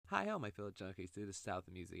Hi, all my fellow junkies. This is South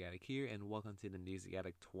Music Addict here, and welcome to the Music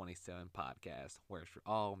Addict 27 podcast, where it's for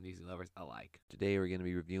all music lovers alike. Today, we're going to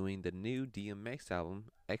be reviewing the new DMX album,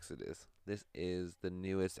 Exodus. This is the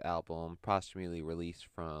newest album posthumously released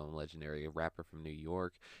from legendary rapper from New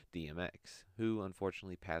York, DMX, who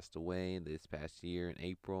unfortunately passed away this past year in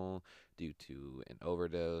April due to an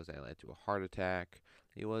overdose that led to a heart attack.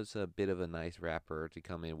 He was a bit of a nice rapper to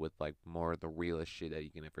come in with like more of the realest shit that you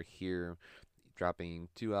can ever hear, dropping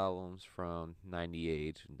two albums from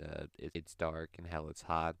 '98. It's Dark and Hell It's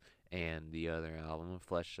Hot, and the other album,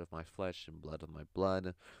 Flesh of My Flesh and Blood of My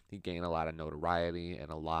Blood. He gained a lot of notoriety and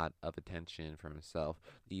a lot of attention for himself,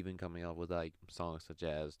 even coming up with like songs such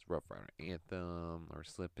as Rough Rider Anthem or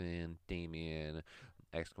Slippin', Damien,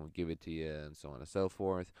 X Gonna Give It To You, and so on and so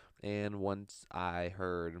forth. And once I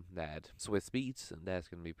heard that Swiss Beats, that's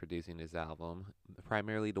going to be producing this album,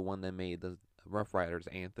 primarily the one that made the Rough Riders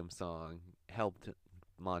Anthem song, helped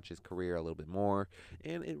launch his career a little bit more.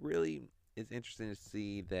 And it really is interesting to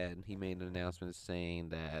see that he made an announcement saying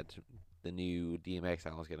that the new DMX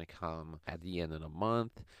album is going to come at the end of the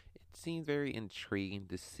month. It seems very intriguing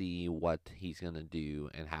to see what he's going to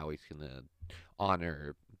do and how he's going to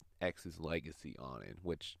honor X's legacy on it,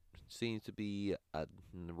 which seems to be a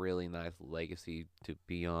really nice legacy to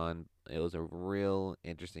be on. It was a real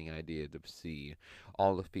interesting idea to see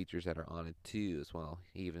all the features that are on it too, as well.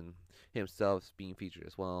 Even himself being featured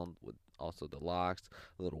as well, with also the Locks,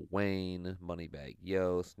 Little Wayne, Moneybag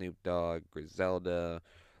Yo, Snoop Dogg, Griselda,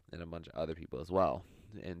 and a bunch of other people as well.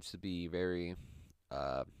 And to be very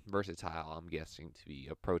versatile, I'm guessing, to be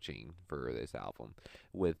approaching for this album,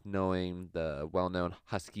 with knowing the well-known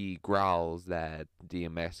husky growls that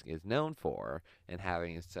DMX is known for, and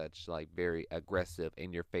having such like very aggressive,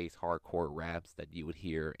 in-your-face, hardcore raps that you would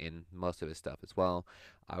hear in most of his stuff as well.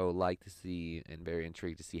 I would like to see, and very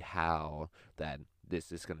intrigued to see how that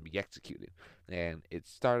this is going to be executed. And it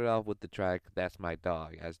started off with the track "That's My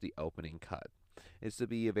Dog" as the opening cut. It's to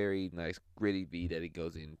be a very nice gritty beat that it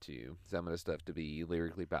goes into. Some of the stuff to be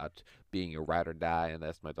lyrically about being a ride or die, and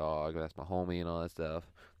that's my dog, that's my homie, and all that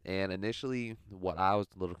stuff. And initially, what I was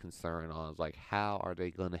a little concerned on was like, how are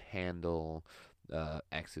they going to handle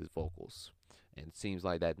X's vocals? And it seems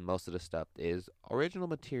like that most of the stuff is original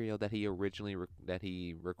material that he originally that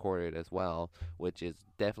he recorded as well, which is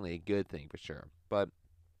definitely a good thing for sure. But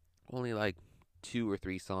only like two or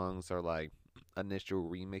three songs are like initial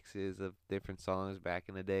remixes of different songs back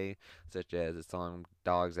in the day, such as the song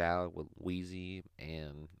 "Dogs Out" with Wheezy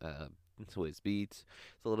and Swiss Beats.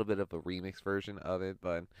 It's a little bit of a remix version of it,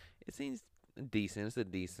 but it seems decent. It's a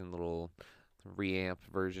decent little reamped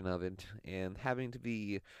version of it, and having to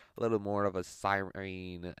be a little more of a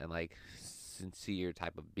siren and like sincere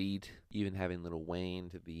type of beat. Even having Little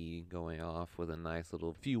Wayne to be going off with a nice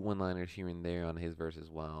little few one-liners here and there on his verse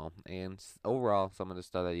as well. And overall, some of the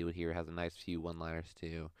stuff that you would hear has a nice few one-liners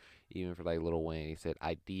too. Even for like Little Wayne, he said,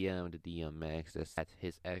 "I DM'd DMX that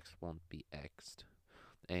his ex won't be exed."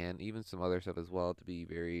 And even some other stuff as well, to be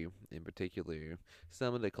very in particular.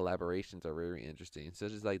 Some of the collaborations are very interesting,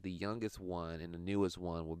 such as like the youngest one and the newest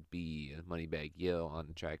one would be Moneybag Yo on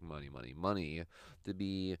the track "Money Money Money," to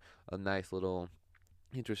be a nice little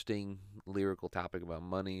interesting lyrical topic about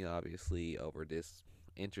money, obviously, over this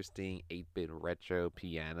interesting 8-bit retro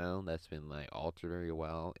piano that's been like altered very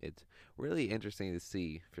well. It's really interesting to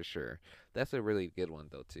see for sure. That's a really good one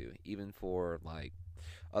though too. Even for like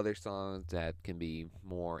other songs that can be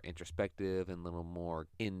more introspective and a little more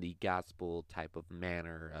in the gospel type of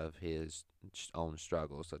manner of his own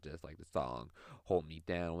struggles, such as like the song "Hold Me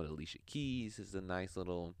Down" with Alicia Keys is a nice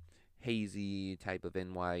little hazy type of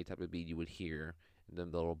NY type of beat you would hear. The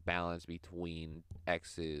little balance between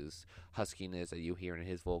X's huskiness that you hear in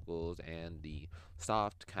his vocals and the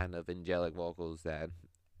soft kind of angelic vocals that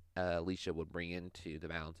Alicia would bring into to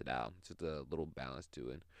balance it out. Just a little balance to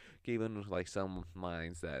it. Given like some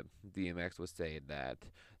lines that DMX would say that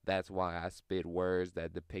that's why I spit words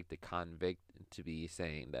that depict the convict, to be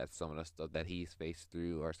saying that some of the stuff that he's faced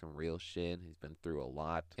through are some real shit. He's been through a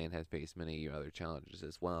lot and has faced many other challenges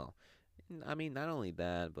as well. I mean, not only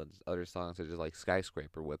that, but other songs such as like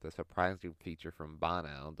Skyscraper with a surprising feature from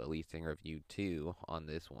Bono, the lead singer of U2, on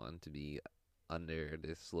this one to be under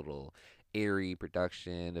this little airy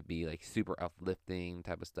production to be like super uplifting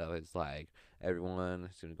type of stuff. It's like everyone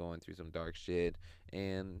is going through some dark shit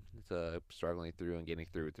and it's struggling through and getting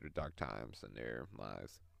through to the dark times in their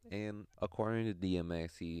lives. And according to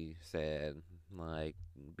DMX, he said like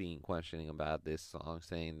being questioning about this song,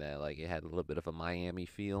 saying that like it had a little bit of a Miami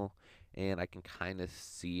feel, and I can kind of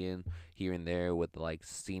see it here and there with the like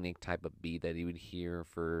scenic type of beat that you would hear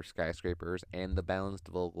for Skyscrapers, and the balanced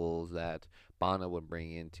vocals that Bono would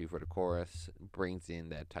bring into for the chorus brings in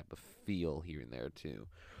that type of feel here and there too.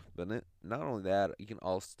 But not only that, you can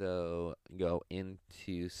also go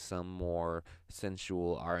into some more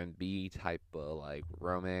sensual R&B type of like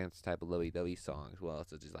romance type of lovey-dovey songs, well,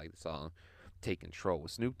 such as like the song "Take Control"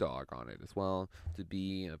 with Snoop Dogg on it as well, to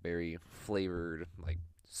be a very flavored like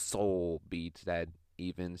soul beat that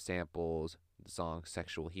even samples the song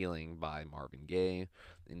 "Sexual Healing" by Marvin Gaye,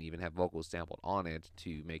 and even have vocals sampled on it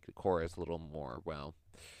to make the chorus a little more, well,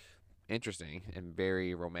 interesting and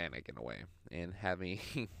very romantic in a way. And having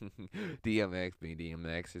DMX being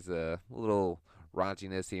DMX is a little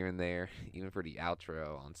raunchiness here and there, even for the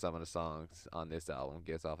outro on some of the songs on this album,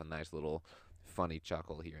 gives off a nice little funny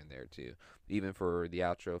chuckle here and there too. Even for the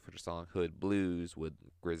outro for the song Hood Blues with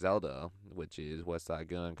Griselda, which is Westside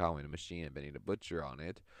Gun, Call Me the Machine, and Benny the Butcher on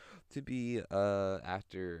it, to be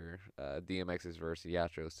after DMX's verse, the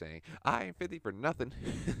outro saying, "I ain't 50 for nothing,"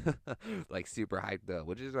 like super hyped up,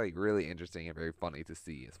 which is like really interesting and very funny to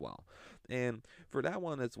see as well. And for that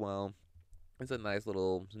one as well, it's a nice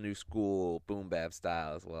little new school boom bap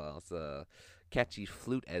style as well. It's a catchy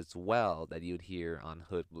flute as well that you'd hear on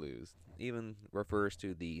Hood Blues. Even refers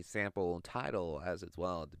to the sample title as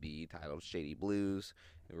well to be titled Shady Blues,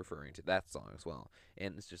 referring to that song as well.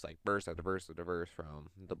 And it's just like verse after verse after verse from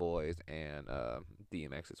the boys and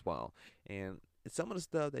DMX as well. And some of the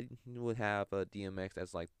stuff that you would have DMX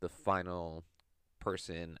as like the final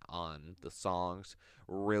person on the songs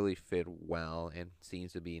really fit well and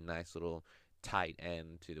seems to be a nice little tight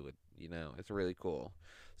end to it. It's really cool.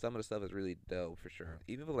 Some of the stuff is really dope for sure.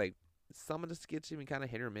 Even for like some of the skits even kind of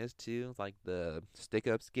hit or miss too. Like the stick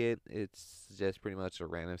up skit, it's just pretty much a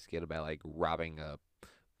random skit about like robbing a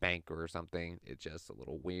bank or something. It's just a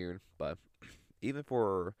little weird, but even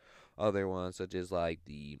for other ones such as like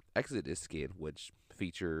the Exodus skit, which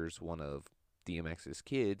features one of DMX's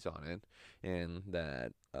kids on it, and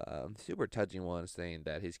that super touching one saying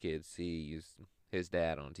that his kid sees his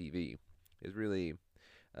dad on TV, is really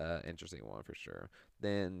interesting one for sure.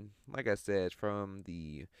 Then, like I said, from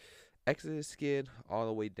the Exodus skid all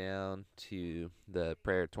the way down to the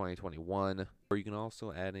Prayer 2021, or you can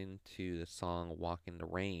also add into the song Walk in the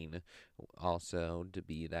Rain, also to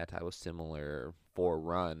be that type of similar four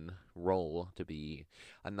run role, to be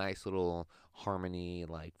a nice little harmony,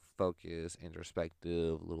 like focus,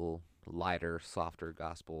 introspective, little lighter, softer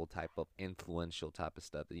gospel type of influential type of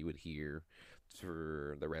stuff that you would hear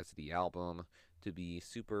for the rest of the album, to be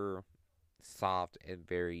super soft and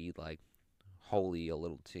very like holy a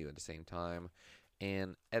little too at the same time.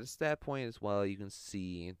 And at that point as well, you can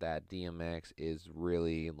see that DMX is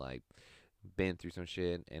really like been through some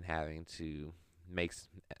shit and having to make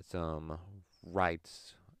some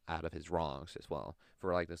rights out of his wrongs as well.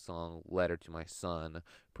 For like the song "Letter to My Son,"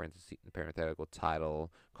 parenthetical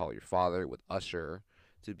title "Call Your Father" with Usher,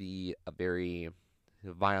 to be a very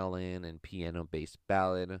violin and piano based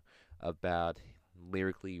ballad about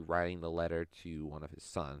lyrically writing the letter to one of his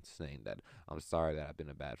sons saying that I'm sorry that I've been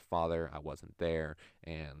a bad father, I wasn't there,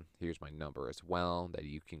 and here's my number as well that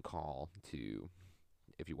you can call to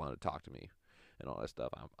if you want to talk to me and all that stuff.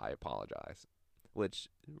 I apologize. Which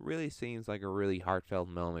really seems like a really heartfelt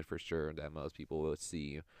moment for sure that most people will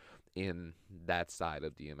see in that side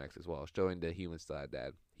of DMX as well, showing the human side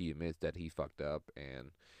that he admits that he fucked up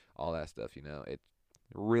and all that stuff. It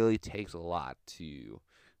really takes a lot to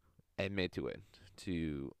admit to it,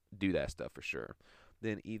 to do that stuff for sure.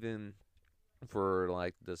 Then even for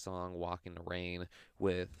like the song "Walk in the Rain"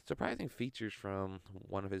 with surprising features from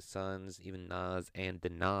one of his sons, even Nas and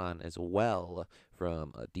Denon as well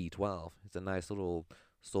from D12. It's a nice little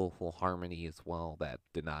soulful harmony as well that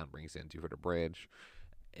Denon brings into for the bridge.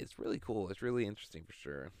 It's really cool. It's really interesting for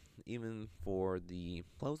sure. Even for the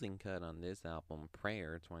closing cut on this album,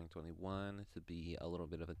 Prayer 2021, to be a little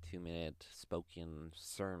bit of a 2-minute spoken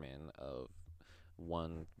sermon of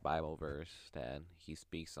one Bible verse that he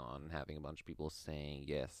speaks on, having a bunch of people saying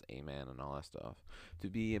yes, amen, and all that stuff. To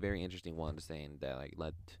be a very interesting one, to saying that like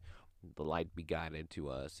let the light be guided to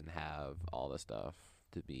us and have all the stuff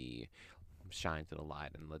to be shine to the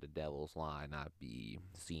light and let the devil's lie not be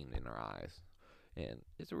seen in our eyes. And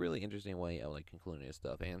it's a really interesting way of like concluding his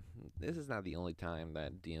stuff. And this is not the only time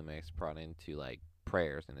that DMX brought into like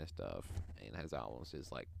prayers and his stuff in his albums.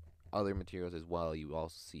 Is like other materials as well. You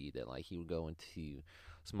also see that like he would go into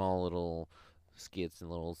small little skits and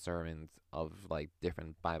little sermons of like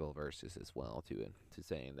different Bible verses as well to it, to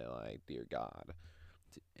saying that like dear God.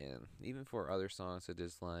 And even for other songs such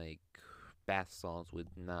as like fast songs with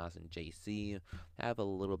Nas and Jay-Z. Have a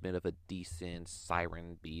little bit of a decent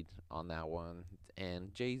siren beat on that one.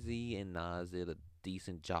 And Jay-Z and Nas did a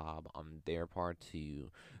decent job on their part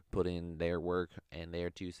to put in their work and their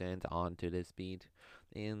 2 cents onto this beat.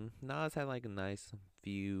 And Nas had like a nice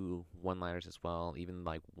few one-liners as well, even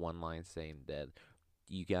like one line saying that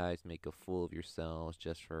you guys make a fool of yourselves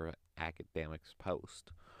just for academics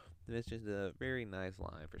post. And it's just a very nice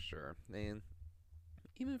line for sure. And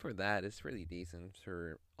even for that, it's really decent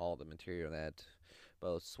for all the material that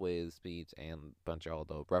both Swizz Beats and a bunch of all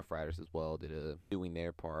the Rough Riders as well did doing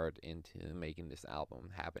their part into making this album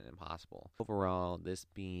happen and possible. Overall, this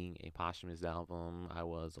being a posthumous album, I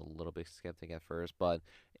was a little bit skeptic at first, but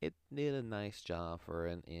it did a nice job for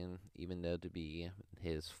it, and even though to be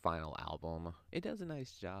his final album, it does a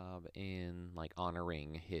nice job in like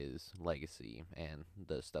honoring his legacy and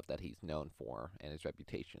the stuff that he's known for and his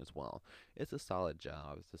reputation as well. It's a solid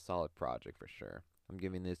job. It's a solid project for sure. I'm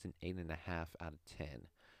giving this an 8.5 out of 10,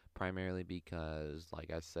 primarily because, like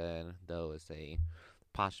I said, though it's a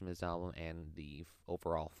posthumous album and the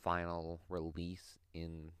overall final release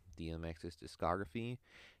in DMX's discography,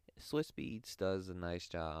 Swizz Beatz does a nice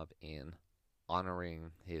job in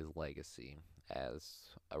honoring his legacy as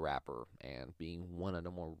a rapper and being one of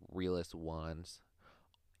the more realist ones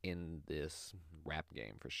in this rap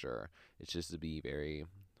game for sure. It's just to be very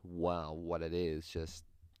well what it is, just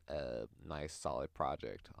a nice solid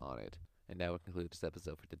project on it. And that will conclude this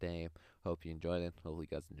episode for today. Hope you enjoyed it. Hopefully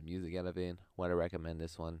you got some music out of it. Want to recommend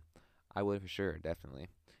this one? I would for sure, definitely.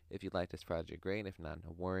 If you like this project, great. If not,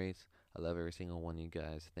 no worries. I love every single one of you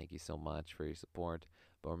guys. Thank you so much for your support.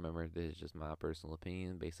 But remember, this is just my personal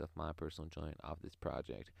opinion based off my personal enjoyment of this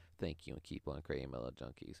project. Thank you and keep on creating Mellow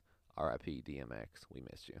Junkies. RIP DMX. We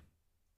miss you.